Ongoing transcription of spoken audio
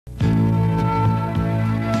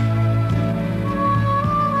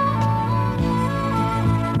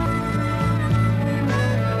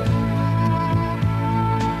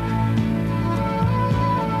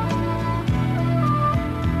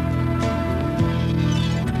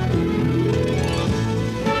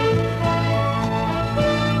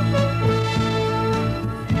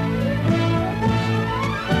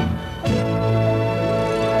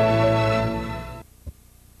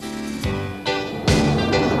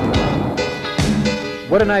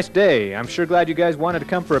What a nice day. I'm sure glad you guys wanted to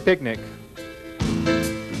come for a picnic. Do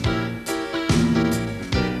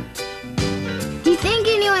you think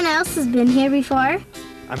anyone else has been here before?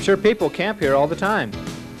 I'm sure people camp here all the time.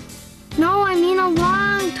 No, I mean a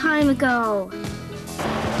long time ago.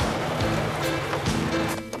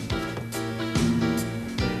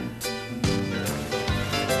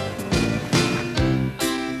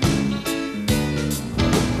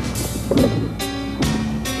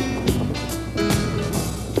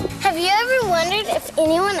 Have you ever wondered if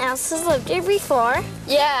anyone else has lived here before?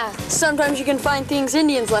 Yeah, sometimes you can find things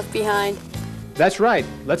Indians left behind. That's right.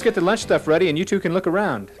 Let's get the lunch stuff ready and you two can look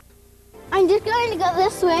around. I'm just going to go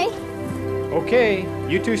this way. Okay,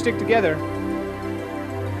 you two stick together.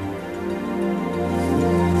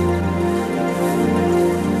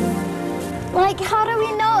 Like, how do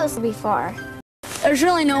we know this before? There's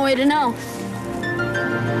really no way to know.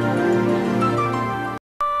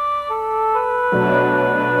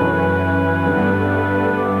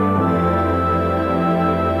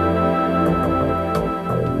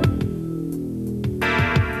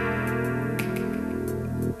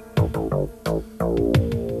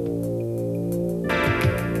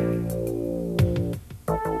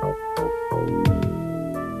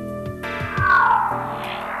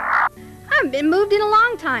 Been moved in a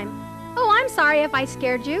long time. Oh, I'm sorry if I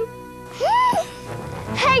scared you.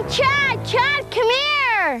 Hey, Chad, come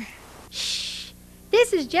here. Shh.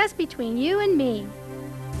 This is just between you and me.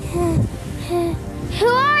 Who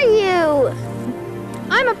are you?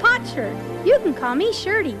 I'm a potsherd. You can call me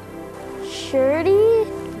Sherdy. Sherdy?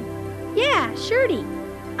 Yeah, Sherdy.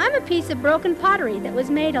 I'm a piece of broken pottery that was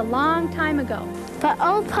made a long time ago. But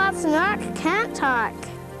old pots and ark can't talk.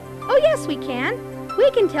 Oh, yes, we can. We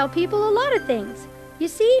can tell people a lot of things. You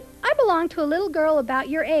see, I belong to a little girl about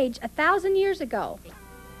your age 1,000 years ago.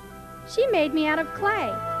 She made me out of clay,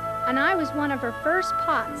 and I was one of her first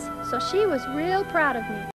pots, so she was real proud of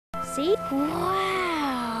me. See?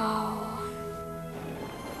 Wow.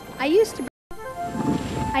 I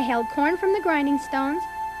held corn from the grinding stones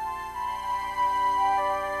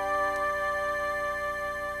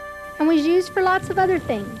and was used for lots of other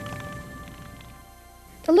things.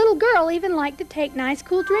 The little girl even liked to take nice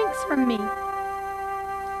cool drinks from me.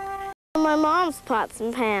 My mom's pots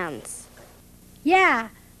and pans. Yeah,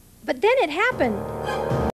 but then it happened.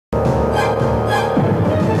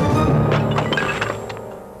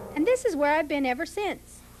 And this is where I've been ever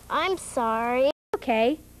since. I'm sorry.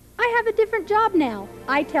 Okay, I have a different job now.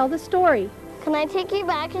 I tell the story. Can I take you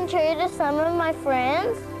back and show you to some of my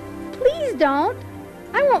friends? Please don't.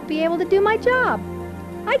 I won't be able to do my job.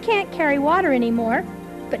 I can't carry water anymore.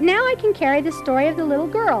 But now I can carry the story of the little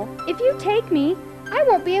girl. If you take me, I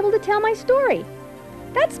won't be able to tell my story.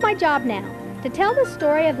 That's my job now, to tell the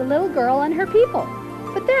story of the little girl and her people.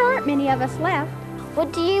 But there aren't many of us left.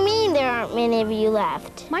 What do you mean there aren't many of you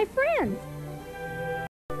left? My friends.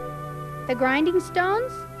 The grinding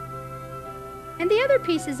stones and the other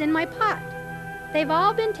pieces in my pot. They've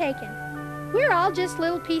all been taken. We're all just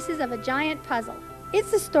little pieces of a giant puzzle.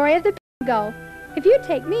 It's the story of the go. If you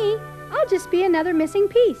take me, I'll just be another missing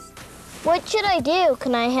piece. What should I do?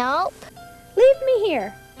 Can I help? Leave me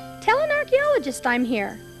here. Tell an archaeologist I'm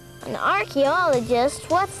here. An archaeologist?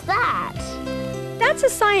 What's that? That's a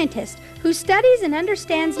scientist who studies and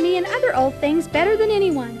understands me and other old things better than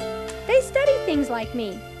anyone. They study things like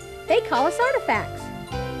me. They call us artifacts.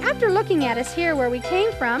 After looking at us here where we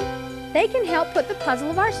came from, they can help put the puzzle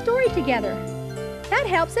of our story together. That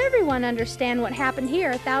helps everyone understand what happened here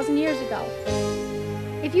 1,000 years ago.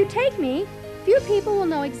 If you take me, few people will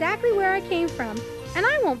know exactly where I came from, and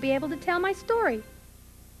I won't be able to tell my story.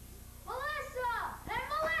 Melissa! Hey,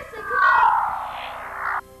 Melissa, come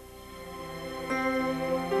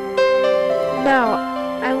on! No,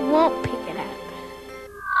 I won't pick it up.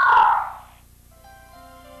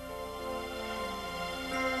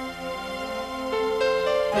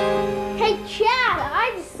 Hey, Chad,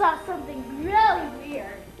 I just saw something really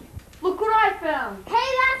weird. Look what I found. Hey,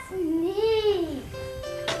 that's neat.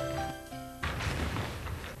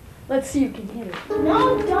 Let's see if you can hit it.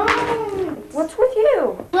 No, don't. What's with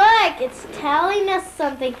you? Look, it's telling us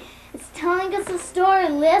something. It's telling us a story.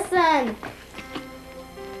 Listen.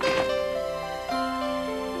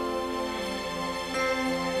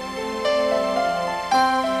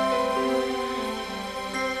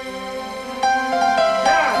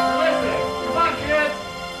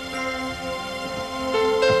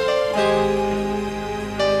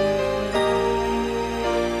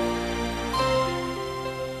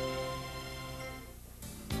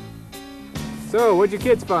 So, what'd you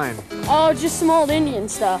kids find? Oh, just some old Indian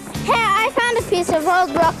stuff. Hey, I found a piece of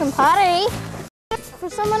old broken pottery for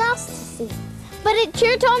someone else to see. but it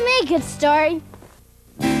sure told me a good story.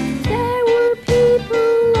 There were people